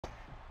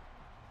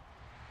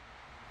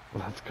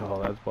Let's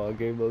go. That's ball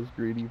game. Those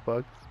greedy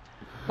fucks.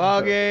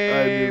 Ball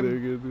I knew they were game.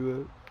 gonna do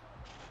that.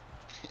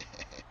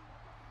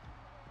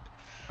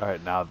 All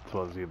right, now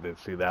towards the end.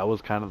 See, that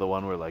was kind of the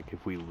one where, like,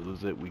 if we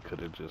lose it, we could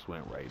have just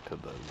went right to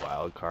the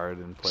wild card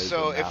and played. But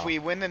So if now, we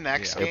win the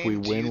next Yeah. if we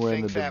game, do win, you we're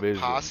in the think that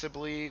division.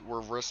 possibly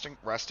we're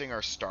resting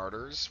our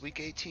starters week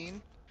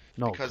 18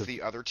 No, because because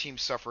the other team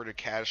suffered a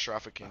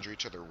catastrophic injury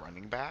to their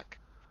running back?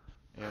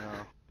 You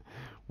know.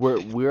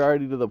 we're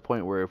already to the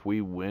point where if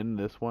we win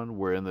this one,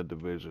 we're in the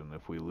division.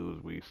 If we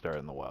lose, we start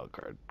in the wild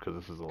card because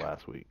this is the Okay.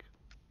 last week.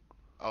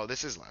 Oh,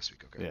 this is last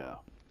week. Okay. Yeah.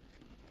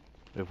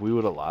 If we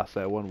would have lost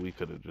that one, we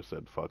could have just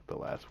said fuck the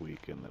last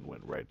week and then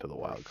went right to the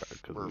We're wild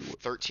card because we're we would.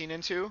 13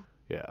 and 2,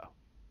 Yeah.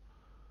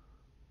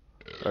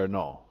 Or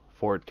no,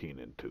 14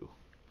 and 2.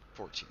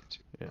 14 and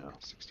 2. Yeah. Okay,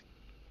 16.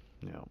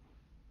 Yeah.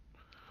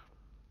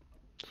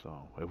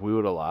 So if we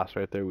would have lost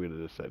right there, we'd have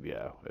just said,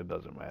 yeah, it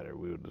doesn't matter.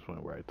 We would just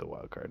went right to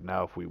wild card.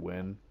 Now if we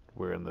win,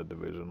 we're in the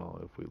divisional.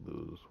 If we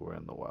lose, we're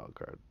in the wild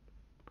card.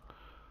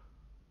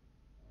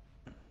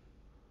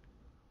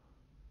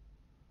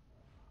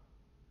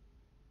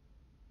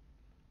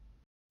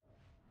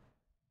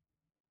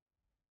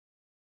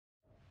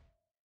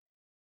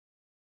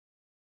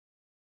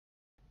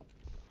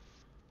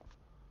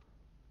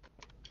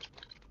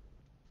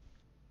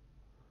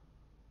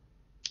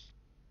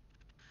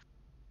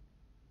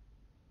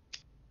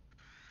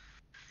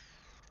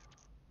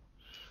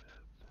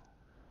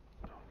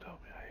 Don't tell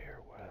me I hear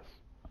Wes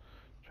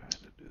trying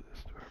to do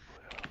this to our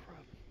playoff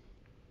run.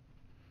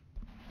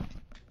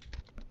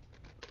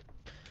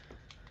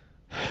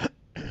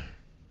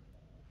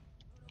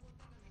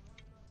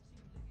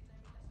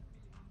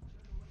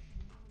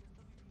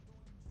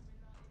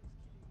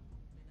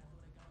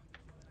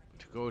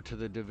 To go to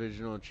the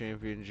divisional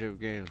championship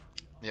game.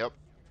 Yep.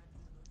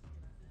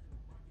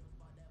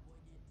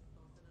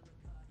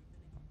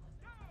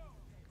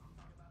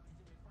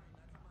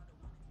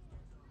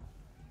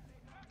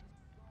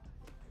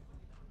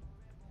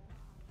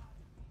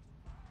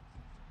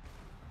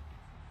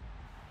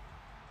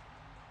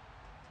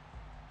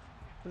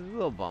 There's a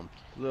little bump.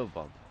 A little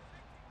bump.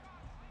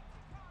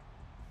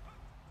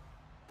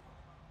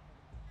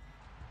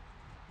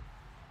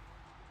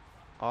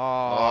 Oh,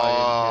 I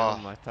didn't hit Oh,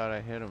 him. I thought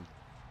I hit him.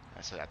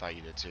 I thought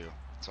you did too.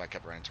 So I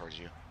kept running towards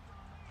you.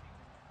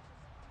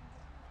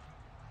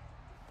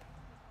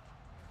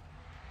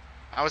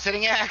 I was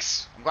hitting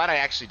X. I'm glad I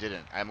actually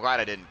didn't. I'm glad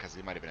I didn't because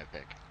it might have been a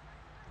pick.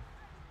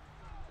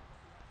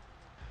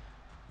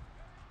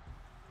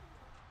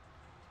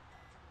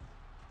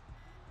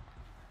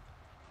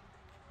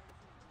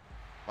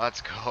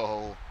 Let's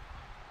go.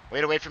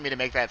 Way to wait for me to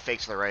make that fake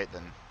to the right,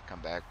 then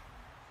come back.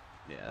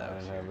 Yeah, I that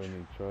was didn't have huge.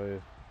 any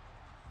choice.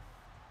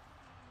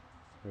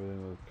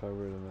 Everything was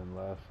covered, and then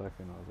last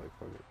second I was like,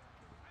 fuck it.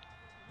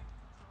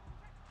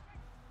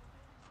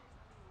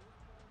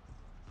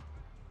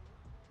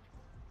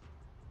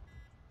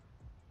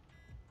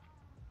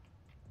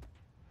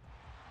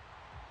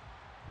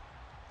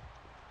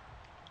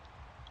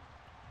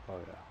 Oh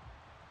yeah.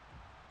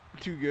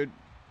 Too good.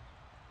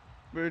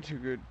 Very too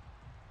good.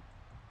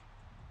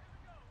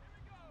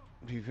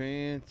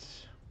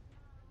 Defense.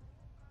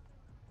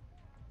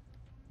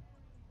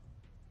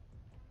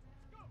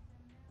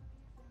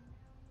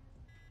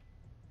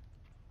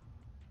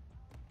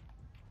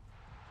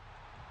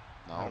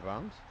 Out No. of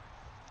bounds?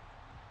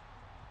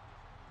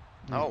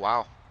 Oh,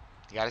 wow.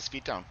 He got his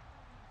feet down.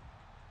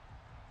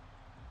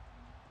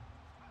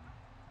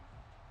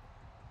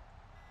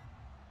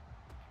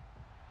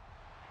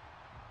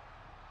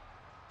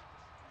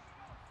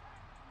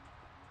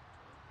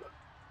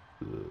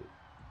 Ugh.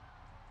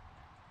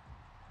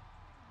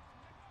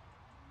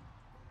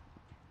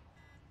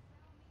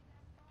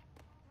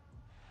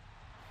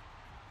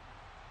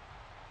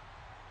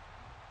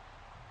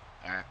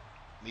 Alright.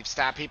 We've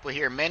stopped people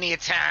here many a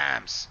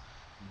times.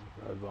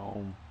 Red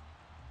zone.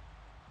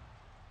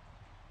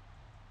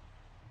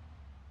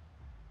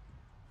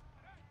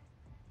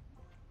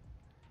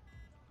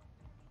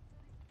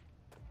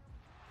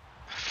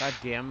 God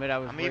damn it, I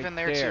was I'm right even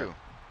there there. too.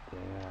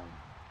 Damn.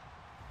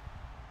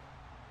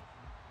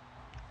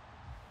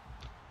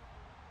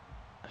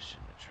 I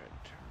shouldn't have tried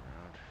to turn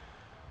around.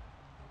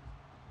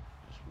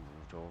 Just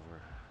moved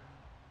over.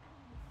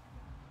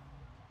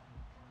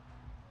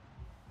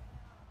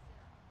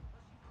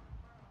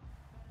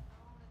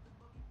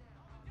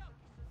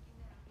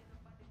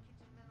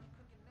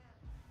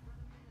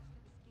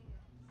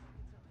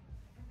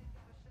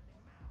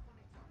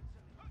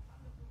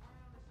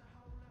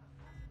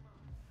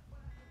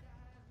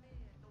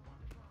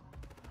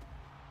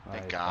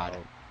 Thank Nice God.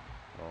 out.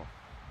 Oh.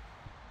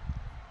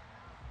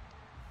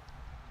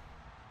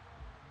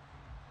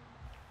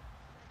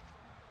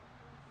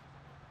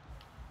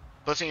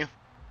 Blitzing you.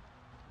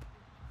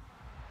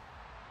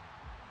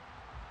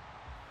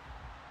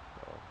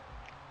 Oh.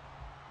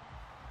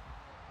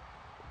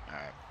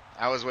 Alright.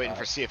 I was waiting I,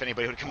 for see if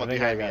anybody would come I up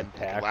think I behind me got and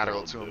take a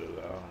lateral tackled, to him. dude.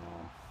 I don't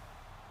know.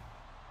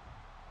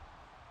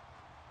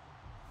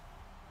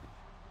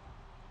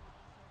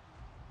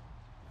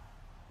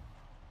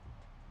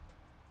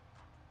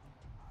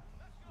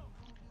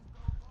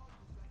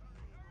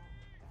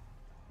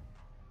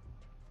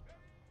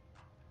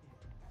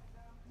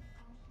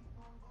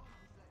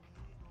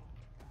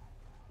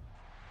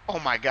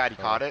 my god, he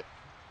Oh. caught it.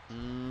 He's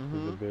a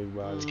Mm-hmm. big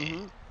body.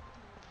 Mm-hmm.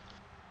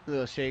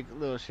 Little shake,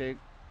 little shake.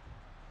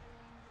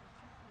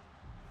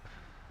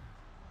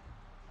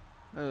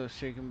 A little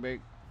shake and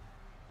bake.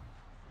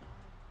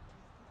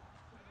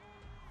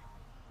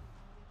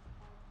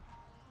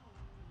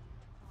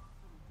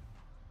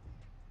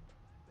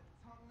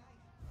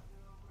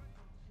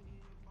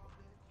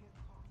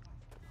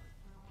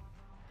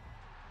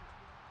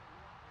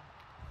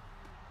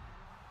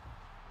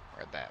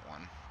 Read that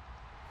one.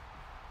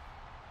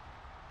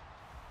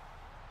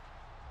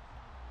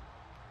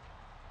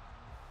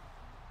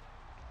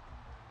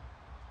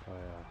 Oh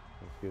yeah,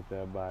 let's get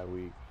that bye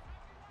week.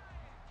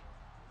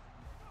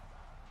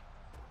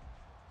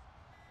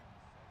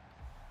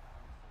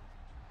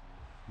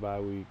 Bye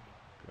week.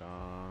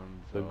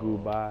 The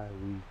goodbye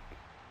week.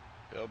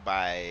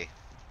 Goodbye.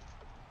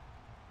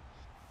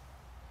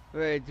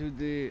 Right to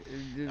the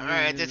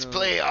Alright, it's divisional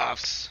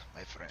playoffs,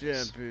 my friends. Here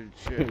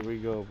championship. we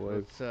go,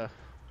 boys. Let's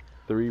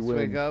 3 let's wake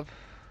wins. up.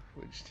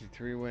 We just did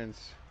 3 wins.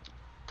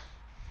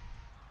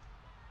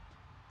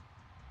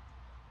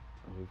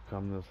 We've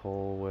come this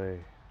whole way.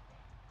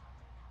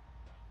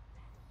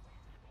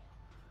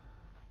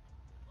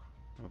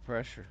 No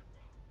pressure.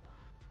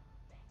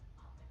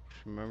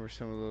 Just remember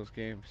some of those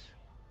games.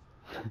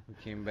 We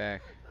came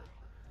back.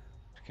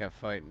 Just kept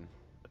fighting.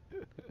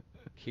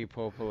 Keep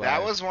hope alive.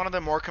 That was one of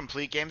the more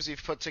complete games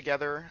we've put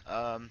together.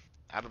 Out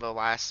of the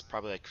last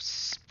probably like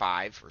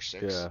 5 or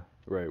 6. Yeah,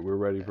 right. We're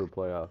ready Yeah. for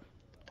playoffs.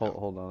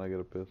 Hold on, I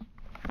gotta piss.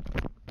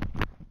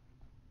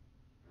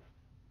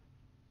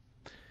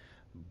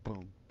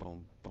 Boom,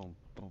 boom, boom,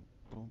 boom,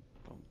 boom,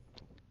 boom.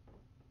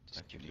 Just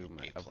I can give do you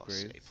my A+,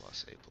 upgrades. A+.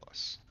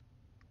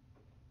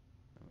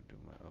 I'm gonna do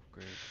my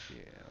upgrades.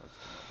 Yeah, let's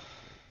do my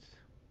upgrades.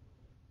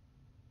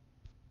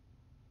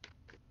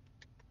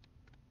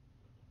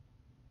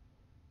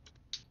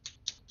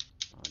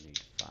 I'll need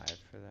 5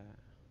 for that.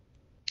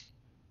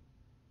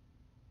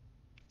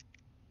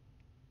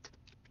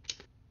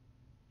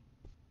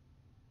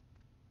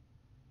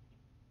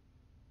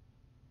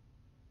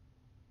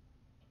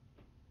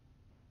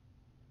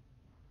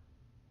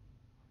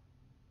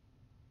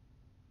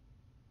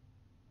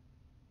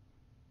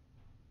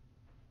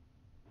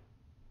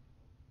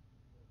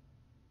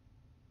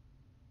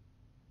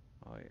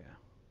 Oh yeah.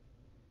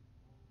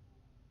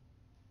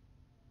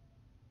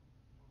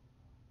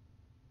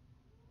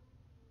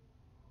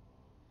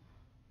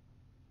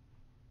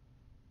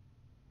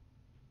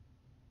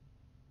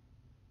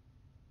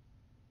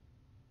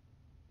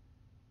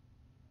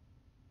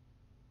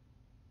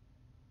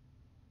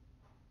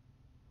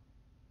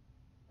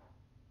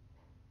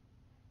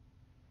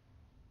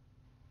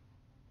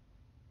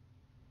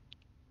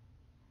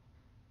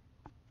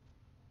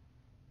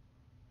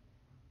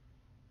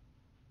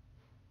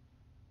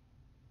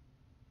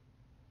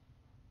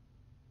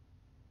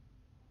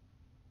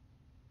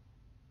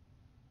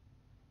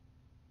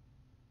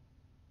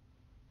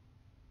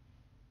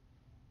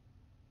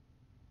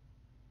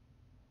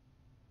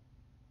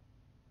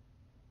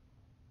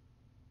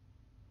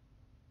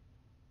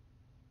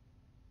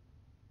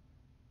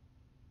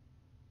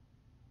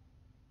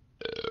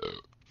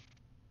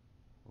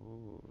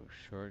 Ooh,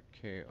 short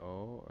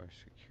KO or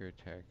secure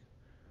tackler.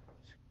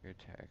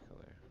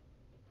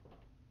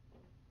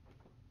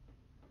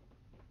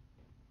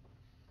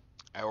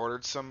 I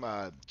ordered some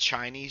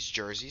Chinese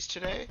jerseys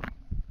today.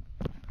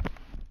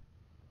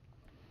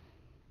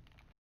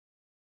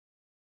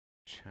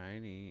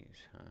 Chinese,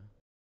 huh?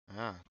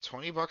 Yeah,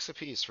 $20 a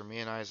piece for me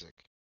and Isaac.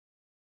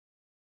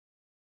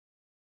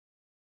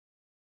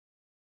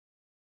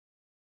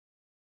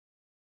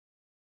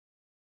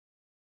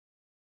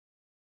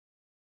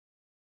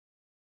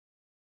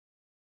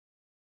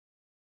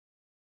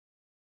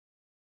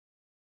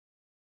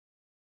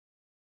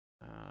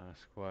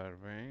 Squad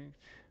ranked.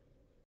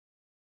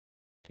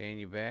 Dan,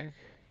 you back?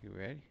 You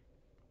ready?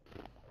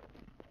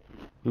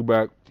 Who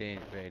back? Dan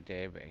back.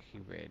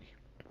 You ready?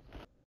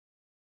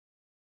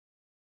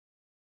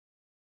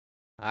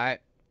 Alright.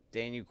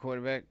 Dan, you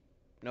quarterback?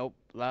 Nope.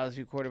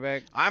 Lousy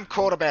quarterback? I'm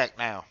quarterback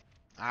now.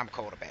 I'm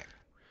quarterback.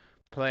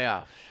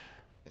 Playoffs.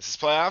 This is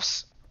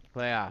playoffs.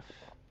 Playoffs.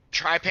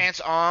 Tri-pants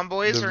on,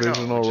 boys, or no?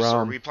 Divisional Just, are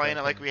round. we playing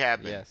it like we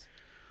have been? Yes.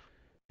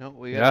 No,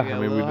 we Yeah, got I a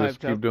mean, we little just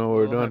hyped keep up. doing what A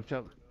we're little doing. hyped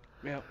up.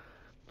 Yep.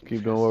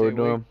 Keep doing what we're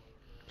doing.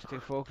 Stay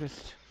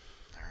focused.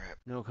 Alright.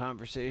 No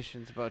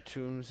conversations about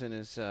Toombs and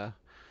his,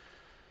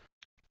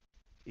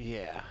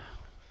 yeah.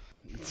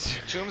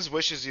 Toombs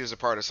wishes he was a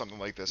part of something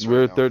like this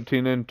We're right now.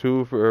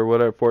 13-2 for, or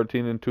whatever,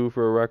 14-2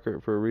 for a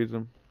record, for a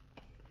reason.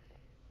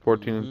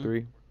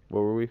 14-3. What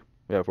were we?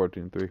 Yeah,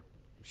 14-3.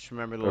 Just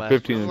remember the Or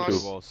last 2 15-2. Super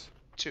Bowls.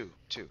 2.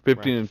 15-2.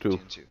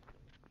 15-2.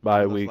 Bye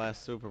Remember those week.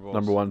 last Super Bowls.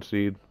 Number 1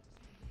 seed.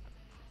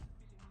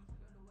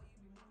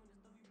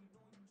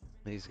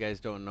 These guys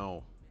don't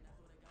know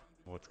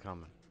what's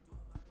coming.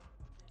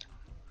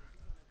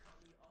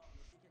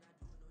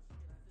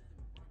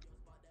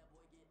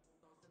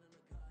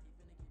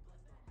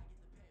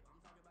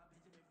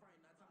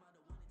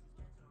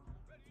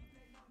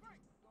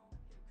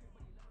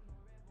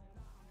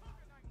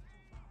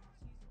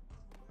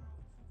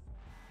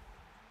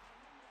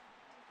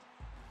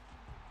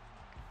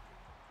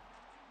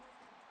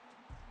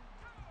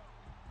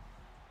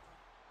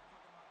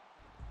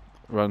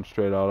 Run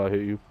straight out, I'll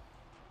hit you.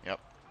 Yep.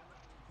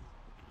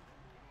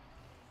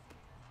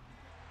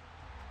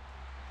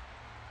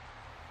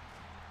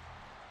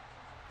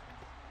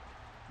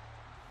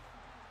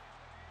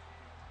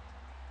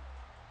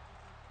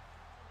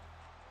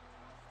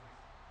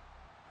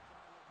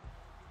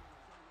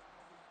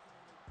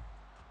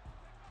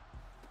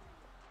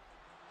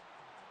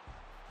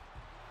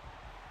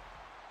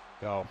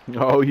 Go.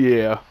 Oh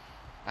yeah.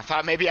 I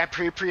thought maybe I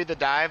pre-pre'd the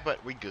dive,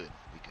 but we good.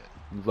 We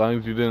good. As long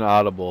as you didn't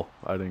audible,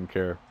 I didn't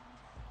care.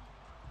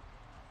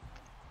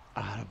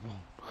 Audible.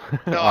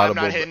 No, I'm Audible,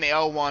 not hitting the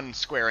L1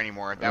 square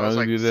anymore. That as was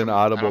long like as you didn't some, I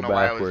audible don't know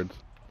why I was, backwards.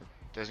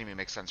 doesn't even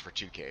make sense for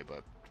 2K,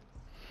 but.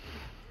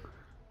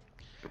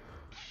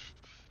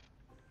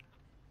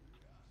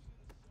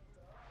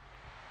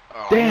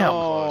 Oh,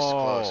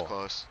 Damn!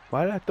 Close.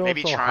 Why did I throw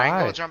Maybe it so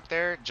triangle high? jump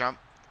there, jump,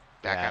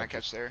 that Yeah, kind of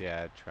catch there.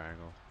 Yeah,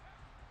 triangle.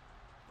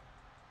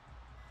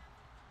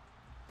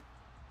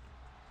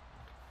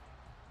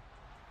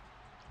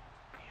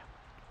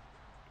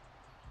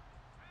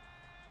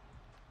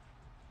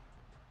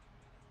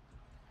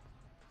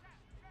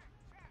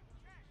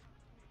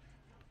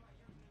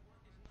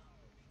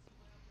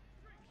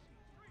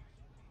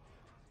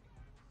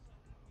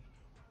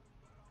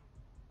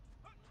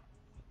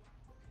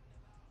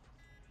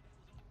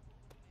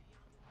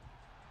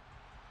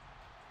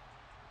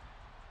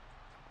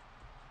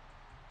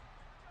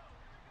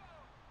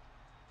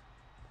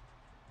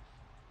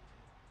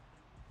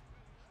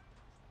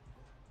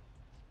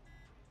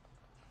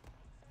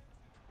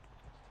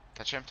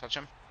 Touch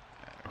him.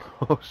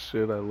 Oh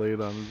shit, I laid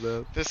on his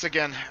ass. This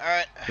again,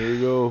 alright. Here we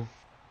go.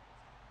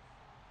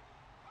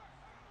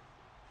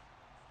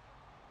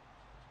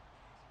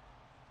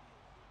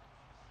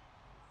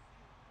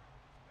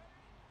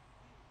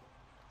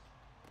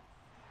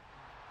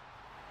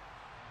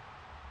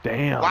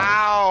 Damn.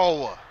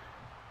 Wow!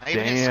 I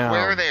even hit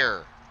square Damn. there.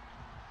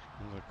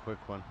 That was a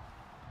quick one.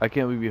 I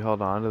can't believe you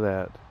held on to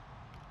that.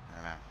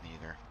 Nah,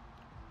 neither.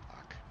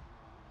 Fuck.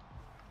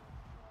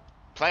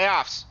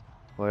 Playoffs!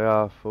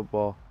 Playoff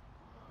football.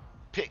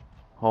 Pick.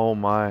 Oh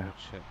my. Good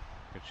shit.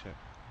 Good shit.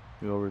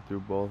 You overthrew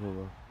both of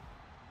them.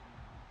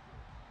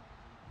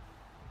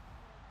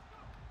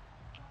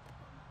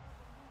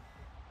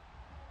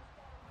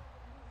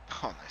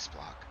 Oh, nice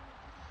block.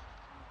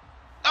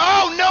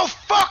 Oh, no,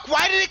 fuck!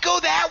 Why did it go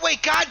that way?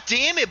 God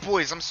damn it,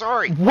 boys. I'm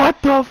sorry.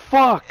 What the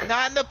fuck?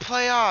 Not in the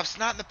playoffs.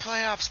 Not in the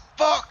playoffs.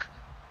 Fuck!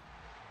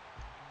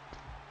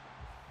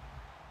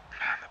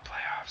 Not in the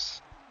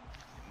playoffs.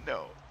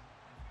 No.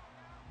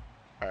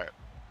 Alright.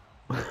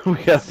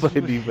 We gotta play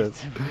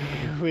defense.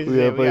 We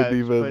gotta play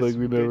defense like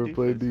we never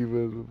played defense.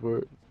 defense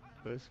before.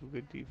 Play some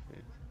good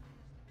defense.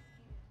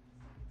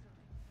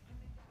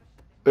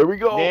 There we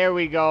go. There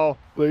we go.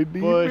 Play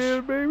Push.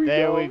 defense, baby.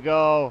 There we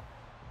go.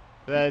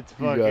 That's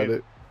You got fucking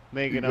it.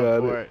 making You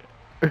up got for it.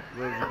 it.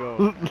 Let's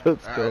go.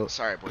 Let's go. Alright,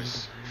 sorry,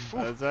 boys.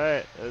 That's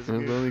alright. That's It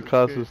good. only That's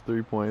cost good. us 3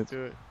 Let's points.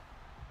 do it.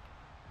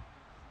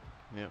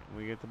 Yep,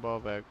 we get the ball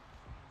back.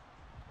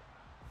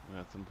 We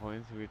got some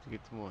points. We get to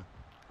get some more.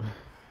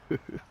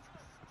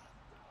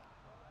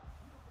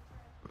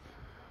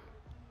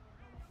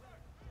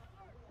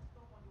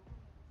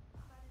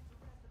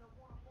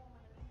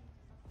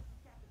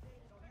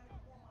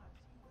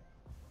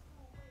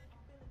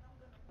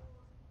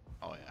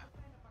 Oh, yeah.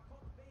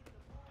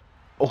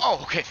 Oh. Oh,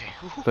 okay.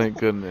 Thank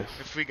goodness.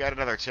 If we got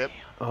another tip.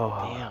 Oh,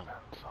 Damn.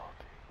 that's salty.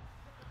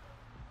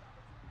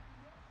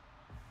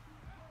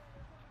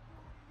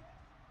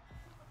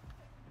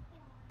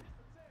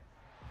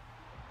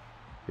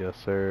 Yes,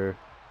 sir.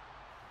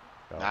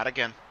 Go. Not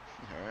again.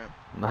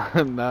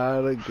 Alright.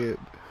 Not again.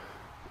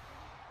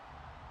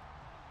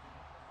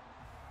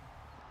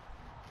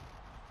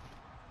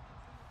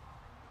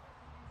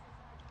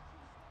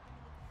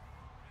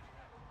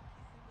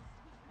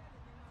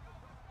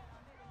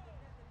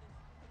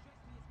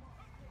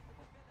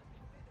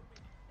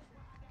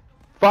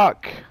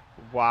 Fuck.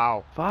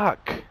 Wow.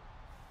 Fuck.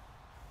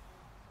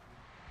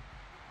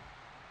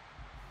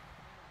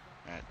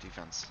 Alright,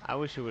 defense. I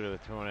wish you would have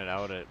thrown it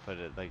out at, but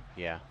it, like,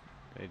 yeah,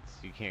 it's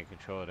you can't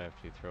control it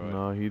after you throw it.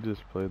 No, he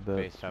just played that.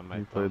 Based on my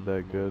He played thumb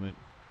that good. movement.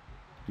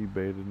 He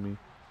baited me.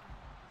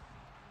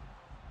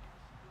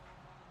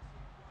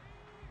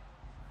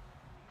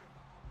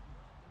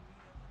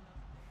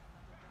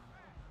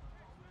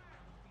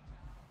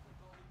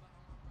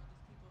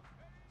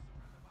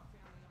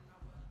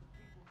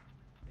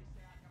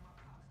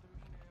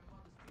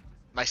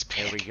 Nice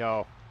pick. There we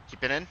go.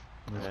 Keep it in.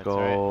 Let's That's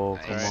go.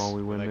 right. Come Nice. on,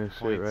 we win Like this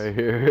shit points. right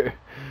here.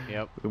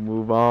 Yep. We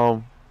move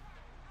on.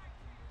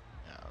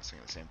 Yeah, I was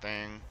thinking the same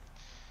thing.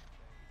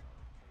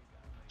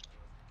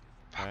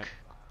 Fuck.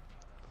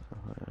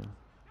 Right.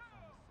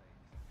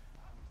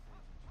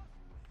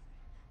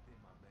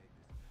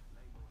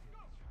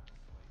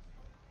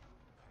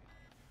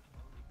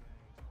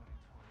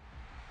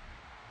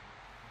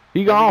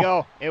 He There we gone.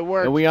 go. It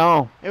worked. And we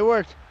on. It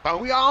worked.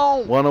 Boom. We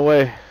on. One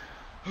away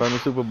from the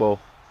Super Bowl.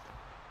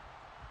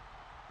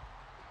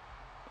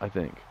 I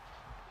think.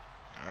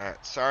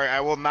 Alright, sorry,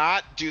 I will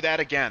not do that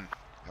again.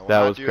 I will That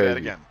not was do crazy. that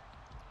again.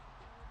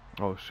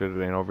 Oh shit,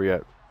 it ain't over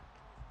yet.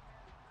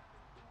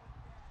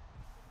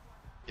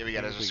 Yeah, we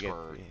got If to we get,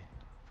 score.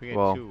 if we get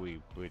Well,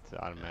 2, it's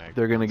automatic.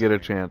 They're gonna get a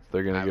chance.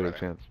 They're gonna I'd get a rather-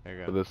 chance. There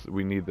you For go. this,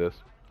 we need this.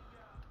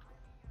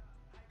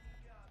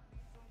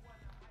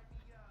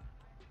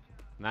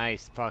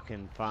 Nice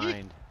fucking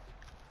find.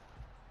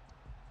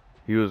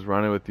 He was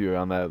running with you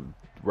on that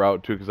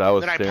route too, cause I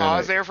was Then I staring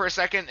paused at. there for a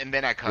second, and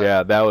then I cut.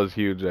 Yeah, that was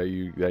huge that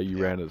you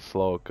Yeah. ran it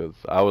slow, cause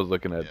I was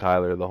looking at Yeah.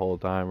 Tyler the whole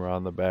time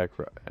around the back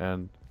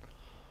end.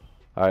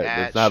 All right,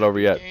 That it's not should over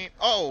be yet. game.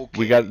 Oh, okay.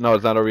 We got no,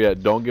 it's not over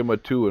yet. Don't give them a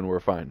 2 and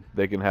we're fine.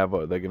 They can have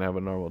a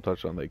normal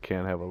touchdown. They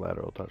can't have a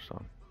lateral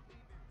touchdown.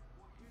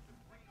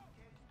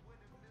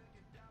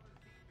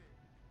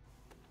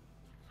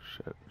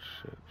 Shit.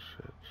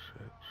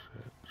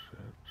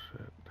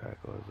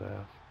 Tackle his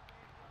ass.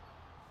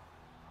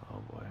 Oh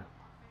boy.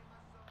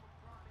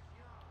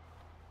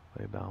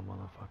 Lay down,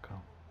 motherfucker.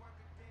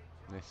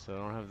 They still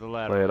don't have the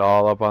lateral. Play it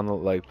all up on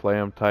the play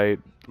them tight.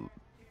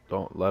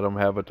 Don't let them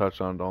have a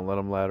touchdown. Don't let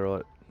them lateral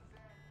it.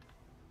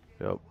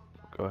 Yep.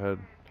 Go ahead.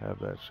 Have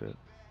that shit.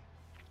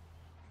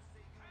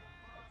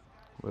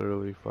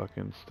 Literally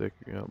fucking stick.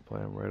 Play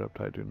them right up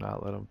tight. Do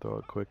not let them throw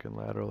it quick and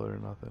lateral or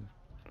nothing.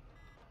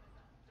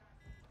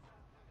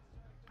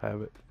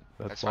 Have it.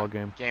 That's ball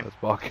fine. game. That's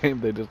ball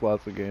game. They just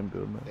lost the game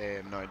doing that. They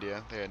have no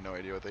idea. They had no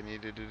idea what they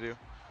needed to do.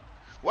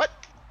 What?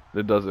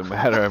 It doesn't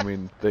matter. I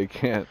mean, they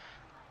can't.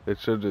 It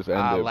should just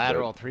end it.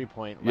 Lateral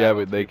 3-point. Yeah,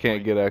 but they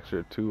can't get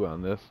extra 2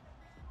 on this.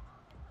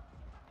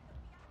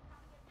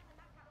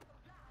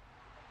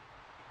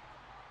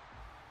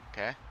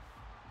 Okay.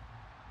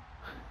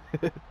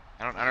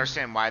 I don't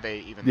understand why they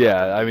even.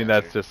 Yeah, I mean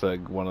that's just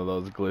like one of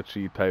those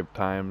glitchy type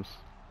times.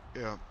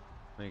 Yeah.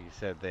 Like you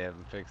said, they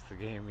haven't fixed the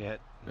game yet.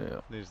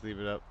 Yeah. They just leave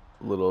it up.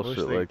 Little Bush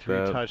shit League, like 3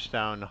 that.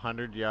 touchdown,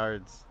 100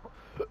 yards,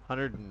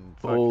 100 and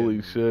Holy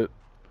fucking shit!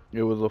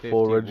 It was a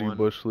full Reggie 51.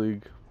 Bush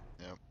league.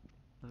 Yep.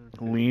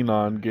 Lean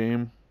on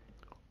game.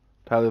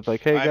 Tyler's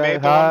like, hey I guys,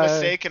 made the hi. one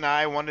mistake, and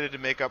I wanted to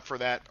make up for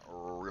that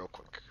real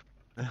quick.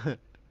 I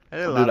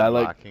did a lot Dude, of I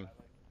like- blocking.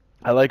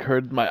 I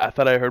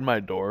thought I heard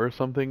my door or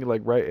something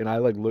right, and I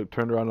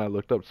turned around and I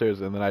looked upstairs,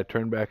 and then I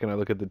turned back and I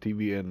look at the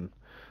TV and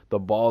the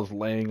ball's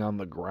laying on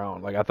the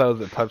ground. Like I thought it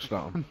was a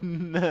touchdown.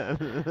 And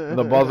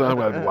the ball's on the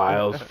ground.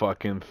 Lyles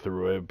fucking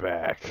threw it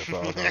back. So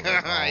I was like,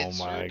 I oh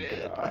sure my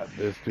did. god,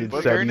 this dude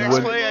But said very he next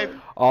wouldn't. play, I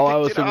All I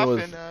was picked it thinking off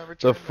was and, the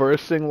returned it.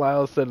 first thing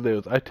Lyles said there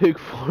was, I take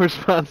full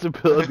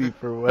responsibility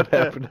for what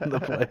happened in the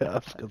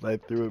playoffs because I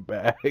threw it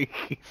back.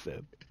 He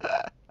said.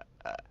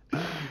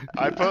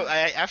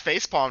 I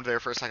face palmed there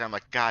for a second. I'm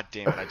like, God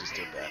damn it, I just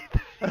did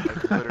that.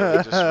 Like,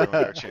 literally just ruined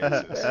our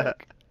chances.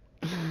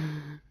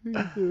 He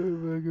threw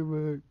it back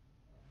and back.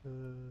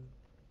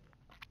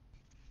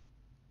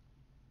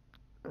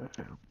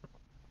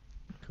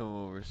 Come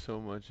over so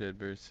much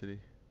adversity.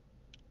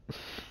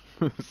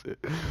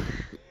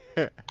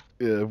 Yeah,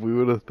 if we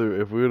would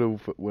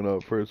have went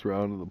up first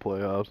round of the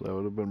playoffs, that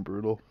would have been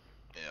brutal.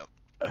 Yep.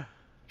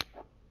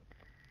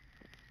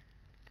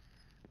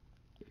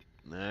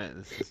 Alright,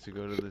 this is to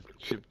go to the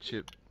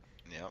chip.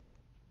 Yep.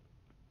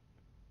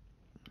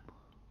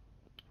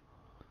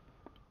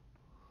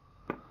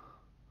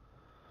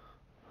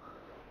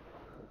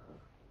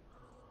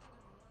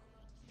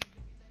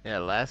 Yeah,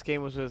 last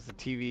game was with the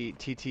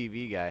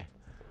TTV guy.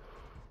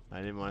 I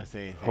didn't want to say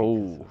anything. 'cause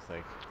Oh. it was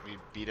like, We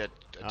beat a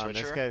this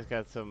Twitcher. guy's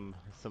got some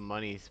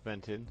money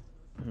spent in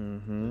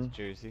Mm-hmm. his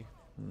jersey.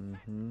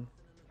 Mm-hmm.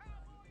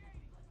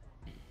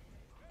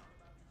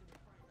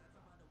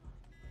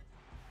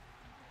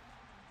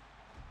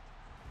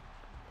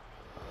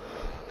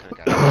 Could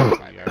have got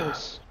 5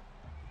 yards.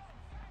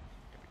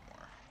 Maybe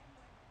more.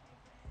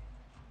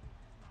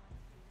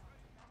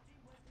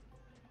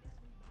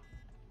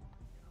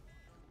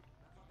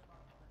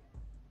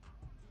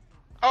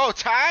 Oh,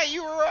 Ty,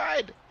 you were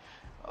right.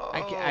 Oh,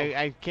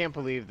 I can't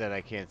believe that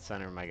I can't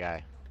center my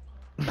guy.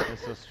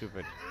 That's so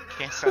stupid.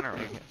 can't center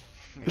him.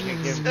 I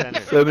can't give him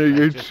center. Center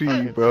your Just chi,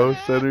 fucking bro.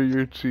 center. Center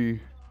your chi.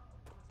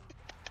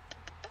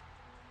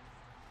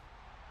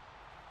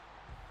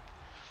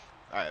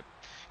 Alright,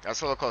 got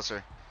us a little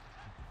closer.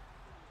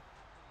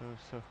 Oh,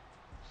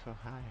 so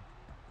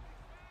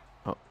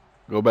high.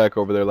 Go back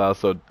over there, Lau.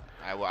 So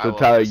I So will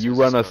Tyler, as you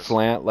soon as run a this goes.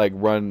 slant,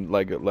 run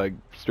like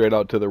straight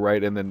out to the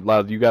right, and then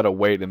Laz, you gotta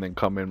wait and then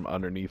come in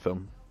underneath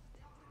them.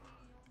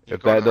 You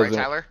If going that to the right,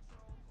 doesn't, Tyler?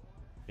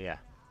 Yeah.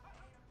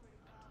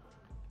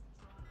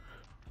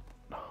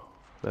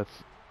 that's,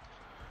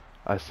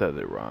 I said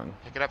it wrong.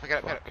 Pick it up, pick it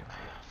up, pick it Fuck. up.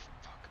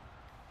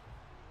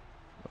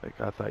 Fuck. Like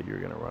I thought you were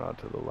gonna run out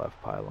to the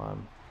left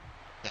pylon.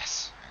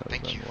 Yes. That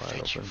Thank would've you, been wide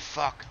thank you. open.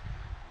 Fuck.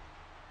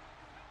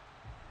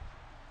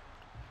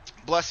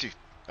 Bless you.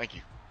 Thank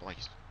you. Bless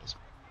you. Bless you.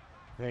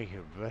 Thank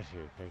you. Bless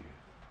you. Thank you.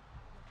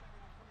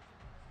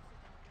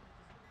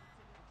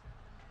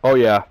 Oh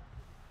yeah.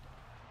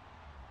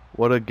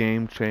 What a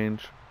game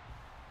change.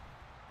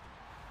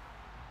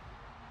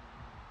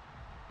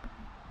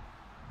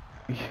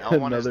 No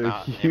one is Another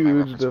not in my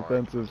huge repertoire.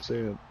 defensive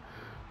stand.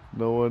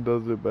 No one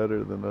does it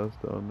better than us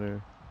down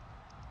there.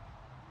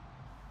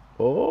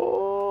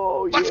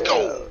 Oh Let's yeah.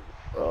 go!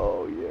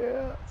 Oh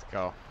yeah. Let's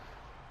go.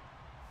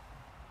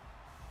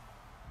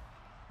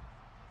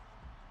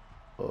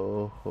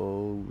 Oh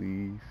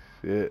holy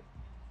shit.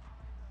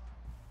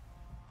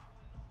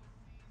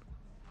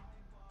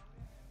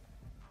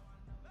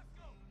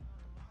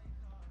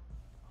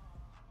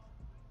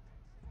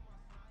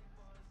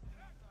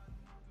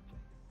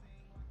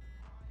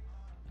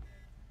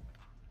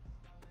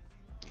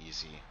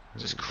 Easy.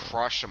 Just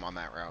crush him on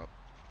that route.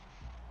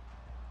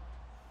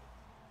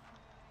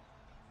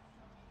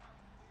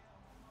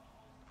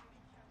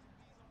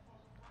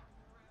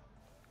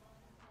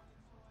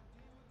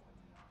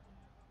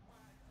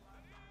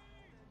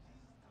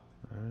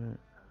 Alright.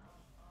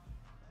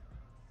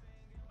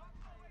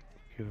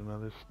 Get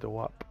another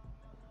stop.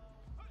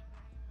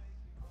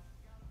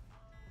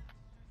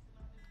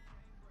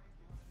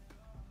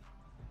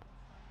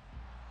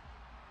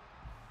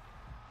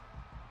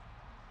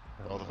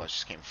 Both of us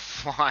just came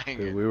flying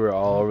Dude, in. we were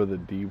all over the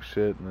deep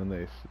shit, and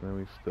then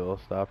we still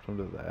stopped them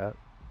to that.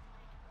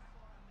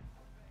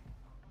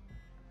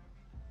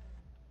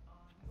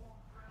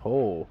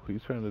 Oh,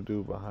 he's trying to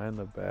do behind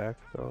the back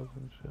throws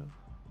and shit.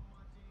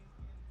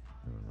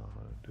 I don't know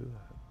how to do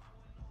that.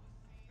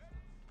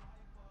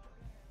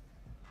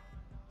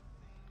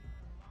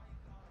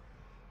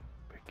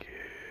 Big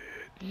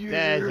kid.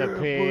 There's a Bush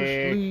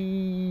pick.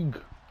 League.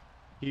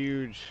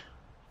 Huge.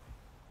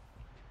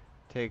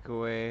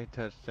 Takeaway,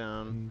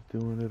 touchdown. He's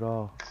doing it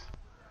all.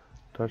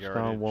 Touchdown,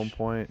 Yardage. 1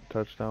 point.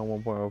 Touchdown,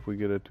 1 point. Or if we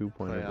get a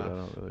 2-pointer, but I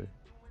Playoffs. don't really.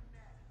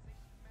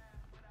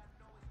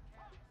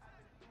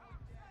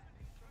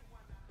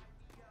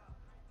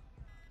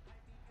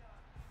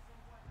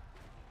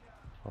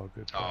 Oh,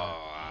 good try.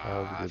 That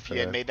was a good If he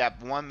had try. made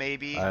that one,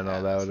 maybe. I know,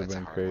 that that's- would've that's a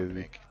been hard one to crazy.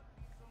 make.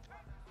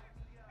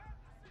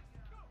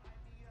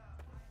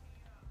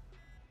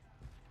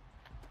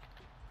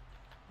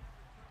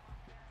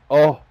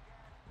 Oh!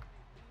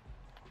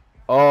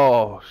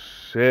 Oh,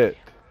 shit.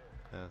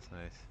 That's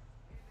nice.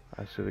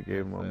 I should have gave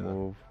him a Play that.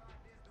 move.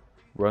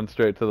 Run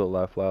straight to the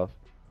left, Laos.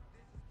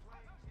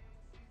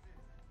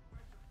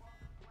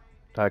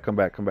 Alright, come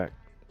back, come back.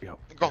 Yo,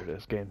 Go. there it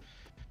is, game.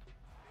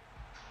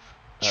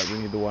 Alright, we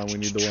need the one, we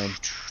need the one.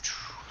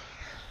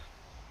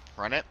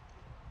 Run it.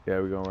 Yeah,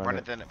 we're gonna Run run it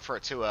it. then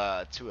to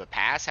a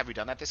pass. Have we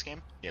done that this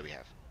game? Yeah, we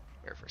have.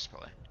 Very first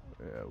play.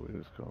 Yeah, we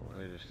just gonna run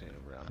We it. just need to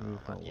run. We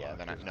just gonna Yeah, walk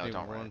then it. no, Give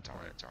don't run one it. Don't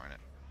run point. it. Don't run it.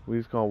 We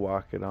just gonna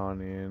walk it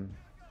on in.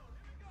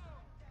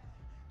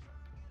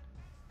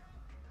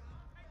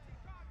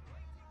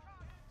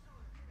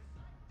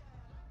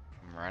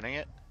 I'm running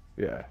it.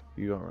 Yeah,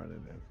 you gonna run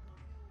it in.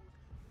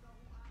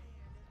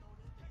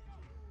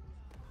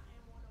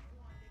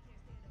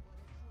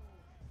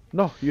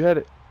 No, you had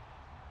it.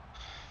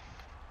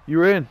 You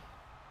were in.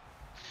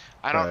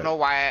 I don't Alright. know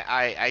why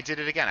I did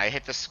it again. I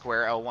hit the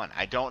square L1.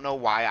 I don't know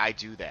why I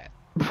do that.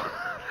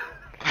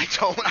 I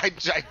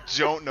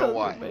don't know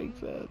why. Doesn't make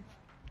sense.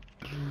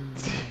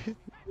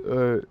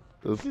 Alright,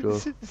 let's go.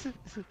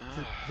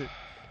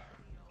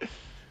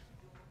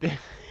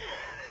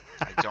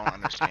 I don't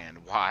understand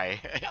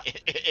why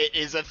it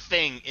is a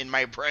thing in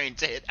my brain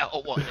to hit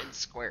L1 and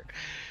square.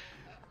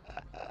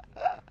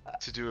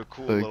 To do a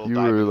cool little Like you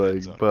dive were in the end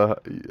like, zone.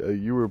 but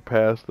you were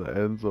past the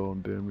end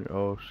zone, damn near.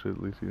 Oh shit,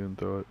 at least you didn't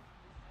throw it.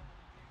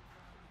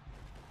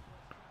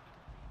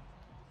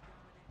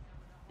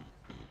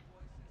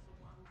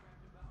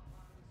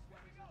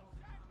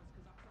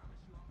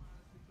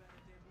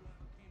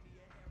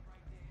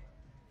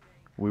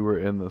 We were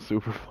in the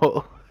Super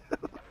Bowl.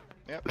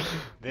 Yep.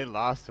 They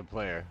lost a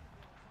player.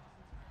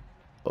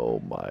 Oh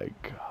my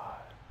god.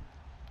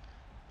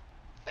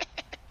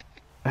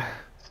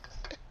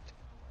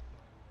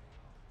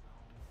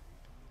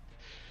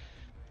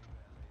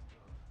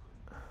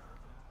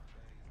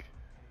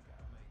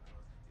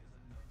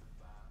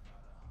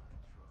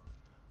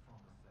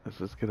 Let's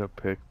just get a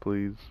pick,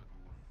 please.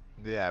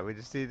 Yeah, we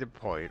just need a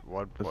point.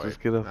 1 point. Let's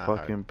just get a Not hard.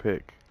 fucking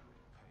pick.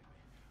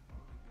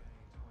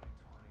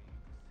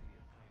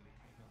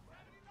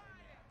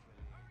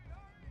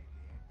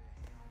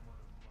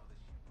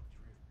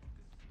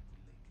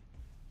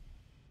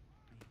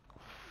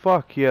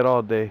 Fuck, he had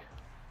all day.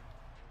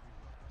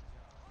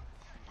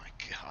 Oh my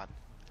god.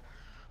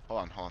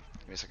 Hold on.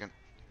 Give me a second.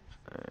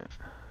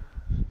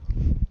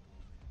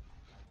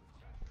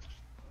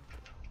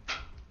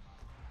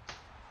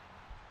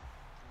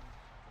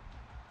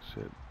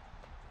 Shit.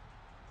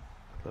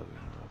 Thought we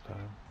had enough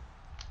time.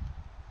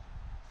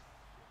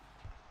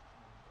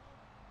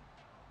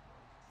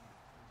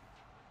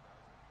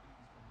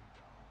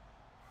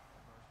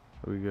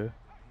 Are we good?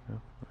 Yeah.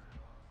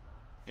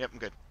 Yep, I'm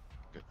good.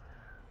 Good.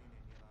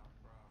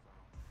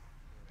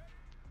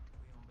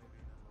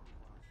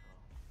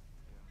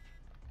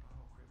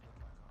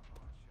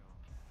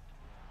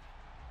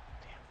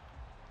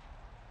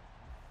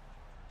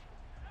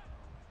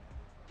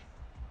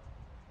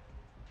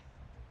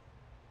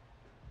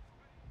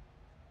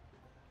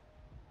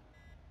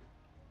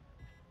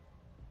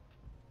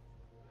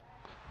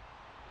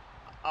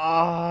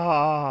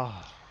 Oh.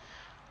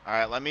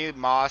 Alright, let me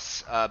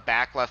Moss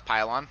back left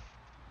pylon.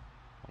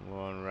 I'm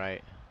going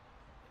right.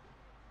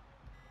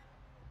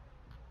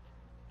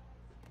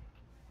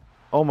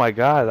 Oh my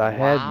god, I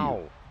had you.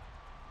 Wow.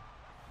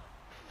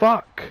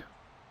 Fuck.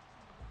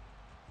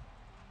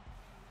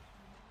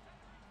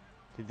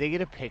 Did they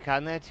get a pick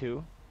on that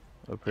too?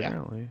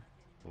 Apparently.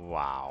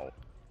 Wow.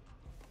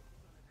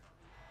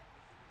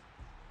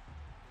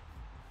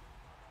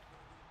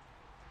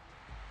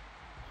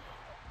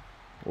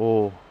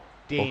 Oh.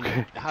 Dang,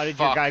 Okay. how did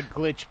your Fuck. guy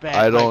glitch back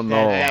I like don't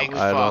know. that? That was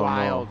I don't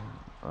wild.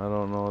 know. I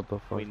don't know what the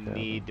fuck We happened.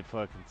 need to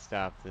fucking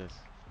stop this.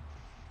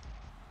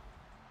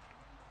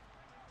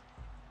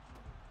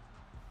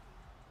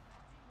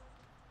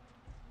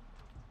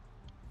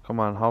 Come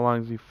on, how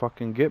long does he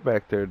fucking get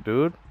back there,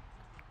 dude?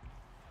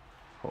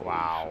 Holy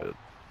Wow. shit.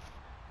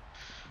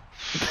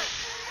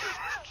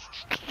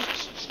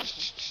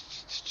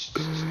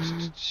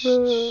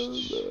 Oh,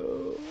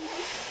 no.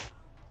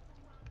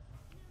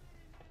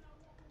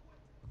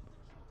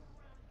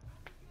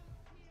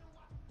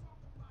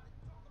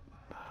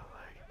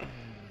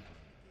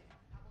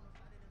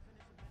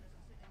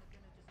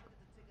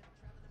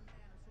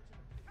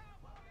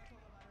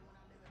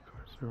 Of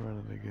course they're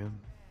running again.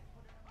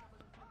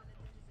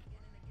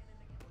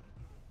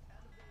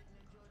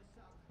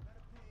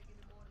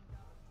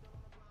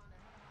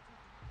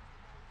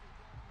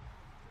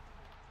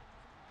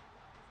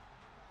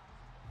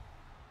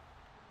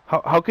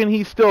 How can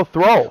he still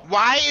throw?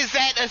 Why is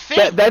that a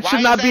thing? That Why should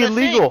is not that be a thing?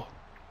 illegal.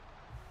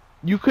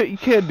 You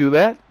can't do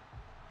that.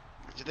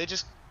 Did they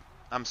just...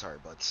 I'm sorry,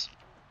 buds.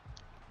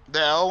 The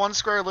L1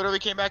 square literally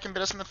came back and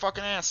bit us in the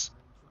fucking ass.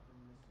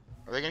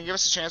 Are they gonna give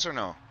us a chance or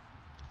no?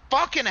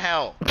 Fucking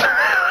hell! Fucking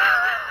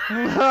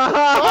hell!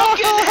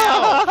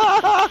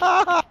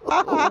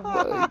 Oh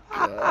my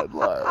god,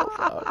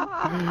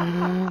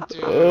 Lyle. Dude.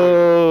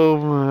 Oh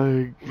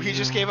my god. We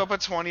just gave up a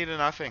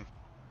 20-0.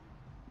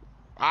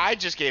 I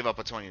just gave up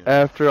a 20-0.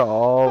 After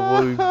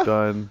all we've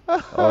done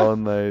all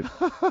night,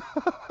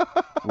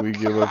 we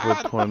give up a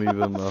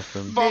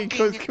 20-0. Fucking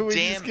Because can we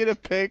damn just get a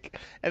pick?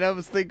 And I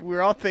was thinking,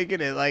 we're all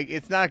thinking it like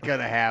it's not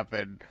gonna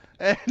happen,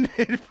 and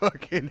it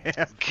fucking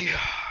happened. God.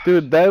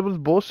 Dude, that was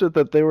bullshit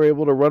that they were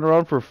able to run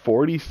around for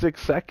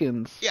 46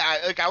 seconds. Yeah,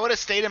 like I would have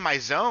stayed in my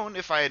zone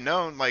if I had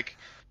known. Like,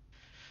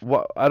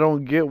 What? I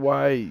don't get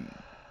why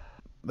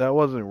that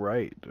wasn't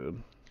right,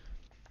 dude.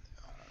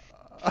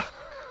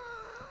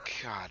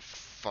 God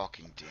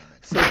fucking damn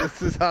it. So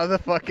this is how the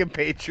fucking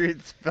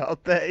Patriots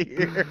felt that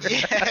year.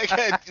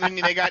 Yeah, when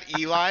they got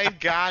Eli,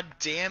 god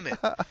damn it.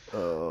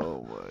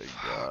 Oh my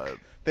god.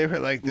 They were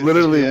like, this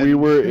Literally, is we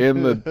were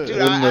in the Dude,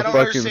 in I the don't fucking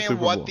understand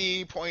Super what Bowl.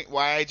 the point,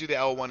 why I do the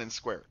L1 in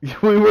square.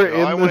 We were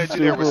All I in wanna the do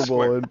there was Super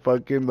Bowl square. and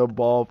fucking the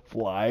ball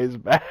flies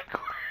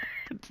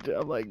backwards.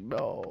 I'm like,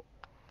 no.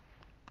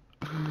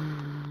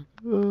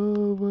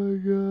 Oh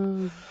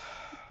my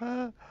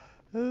god.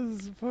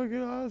 This is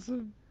fucking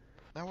awesome.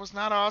 That was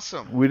not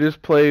awesome. We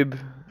just played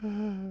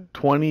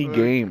 20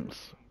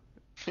 games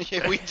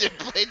Yeah, we did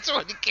play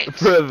 20 games.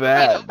 for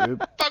that, dude.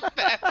 Fuck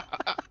that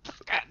up.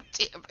 God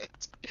damn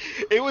it.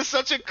 It was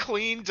such a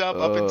clean dub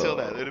up until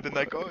that. It would have been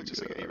like, oh,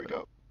 just like, here we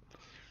go.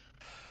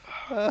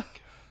 Oh.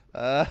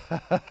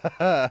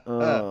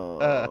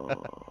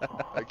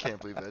 I can't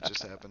believe that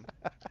just happened.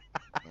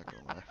 Not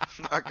gonna lie.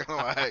 Not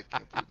gonna lie, I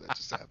can't believe that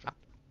just happened.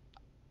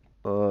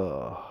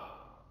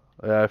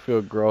 Yeah, I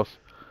feel gross.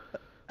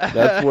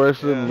 That's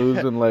worse than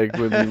losing, like,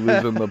 when you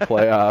lose in the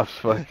playoffs,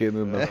 fucking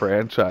in the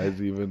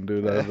franchise, even,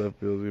 dude. That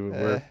feels even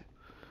worse.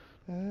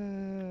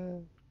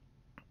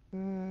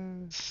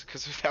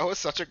 Because that was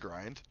such a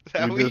grind.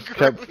 That We just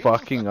kept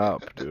fucking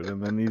up, dude.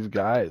 And then these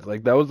guys,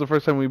 like, that was the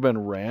first time we've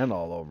been ran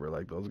all over.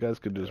 Like, those guys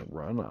could just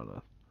run on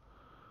us.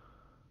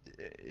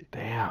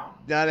 Damn.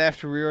 Not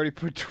after we already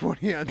put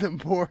 20 on the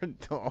board,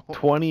 though.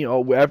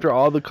 20-0. After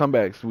all the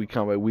comebacks we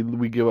come back,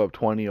 we give up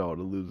 20-0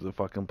 to lose the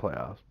fucking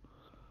playoffs.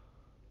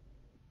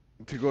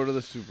 To go to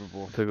the Super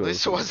Bowl. To go At to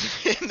least the it Super Bowl.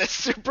 wasn't in the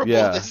Super Bowl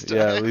Yeah, this time.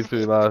 yeah, at least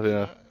we lost,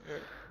 yeah. At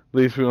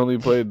least we only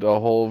played the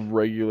whole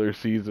regular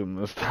season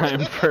this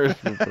time first.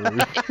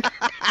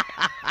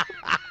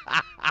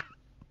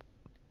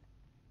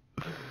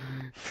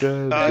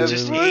 God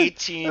Just damn it.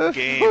 18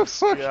 games.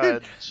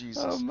 God,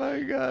 Jesus Oh my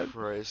god.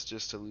 Christ,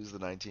 just to lose the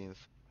 19th.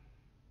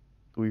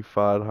 We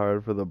fought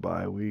hard for the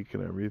bye week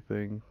and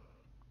everything.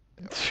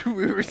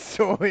 We were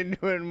so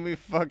into it and we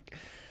fucked.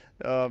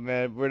 Oh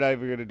man, we're not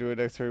even gonna do it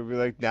next week. We'll be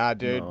like, nah,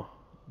 dude. No.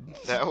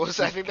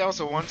 I think that was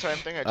a one-time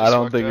thing. I just I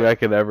don't fucked think up. I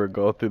could ever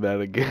go through that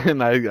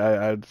again.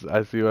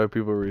 I see why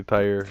people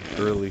retire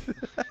early.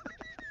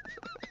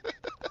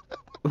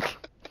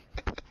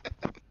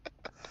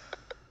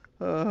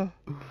 Oh,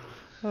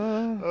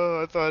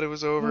 I thought it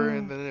was over,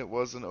 and then it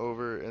wasn't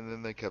over, and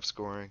then they kept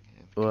scoring.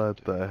 And What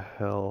the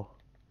hell?